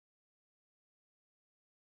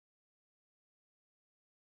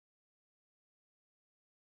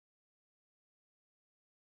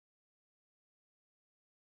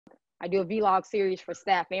I do a vlog series for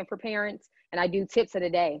staff and for parents, and I do tips of the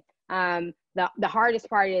day. The hardest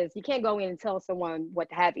part is you can't go in and tell someone what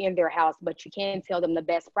to have in their house, but you can tell them the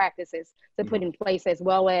best practices to put in place, as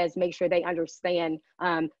well as make sure they understand,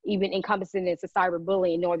 even encompassing into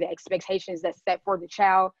cyberbullying, knowing the expectations that's set for the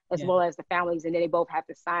child, as well as the families, and then they both have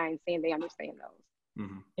to sign saying they understand those.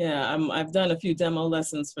 Yeah, I've done a few demo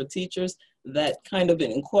lessons for teachers that kind of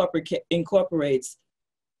incorporates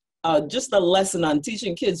just a lesson on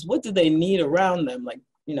teaching kids what do they need around them, like,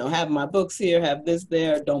 you know, have my books here, have this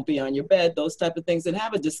there, don't be on your bed, those type of things, and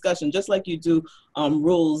have a discussion just like you do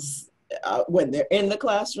rules when they're in the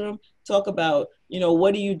classroom. Talk about, you know,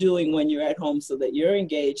 what are you doing when you're at home so that you're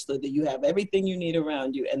engaged, so that you have everything you need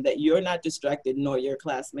around you and that you're not distracted nor your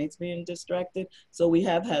classmates being distracted. So we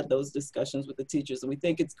have had those discussions with the teachers, and we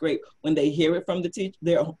think it's great when they hear it from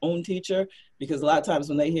their own teacher, because a lot of times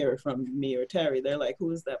when they hear it from me or Terry, they're like,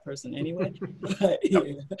 who is that person anyway? But,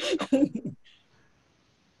 yeah.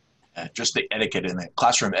 Just the etiquette and the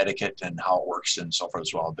classroom etiquette and how it works and so forth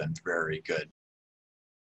as well have been very good.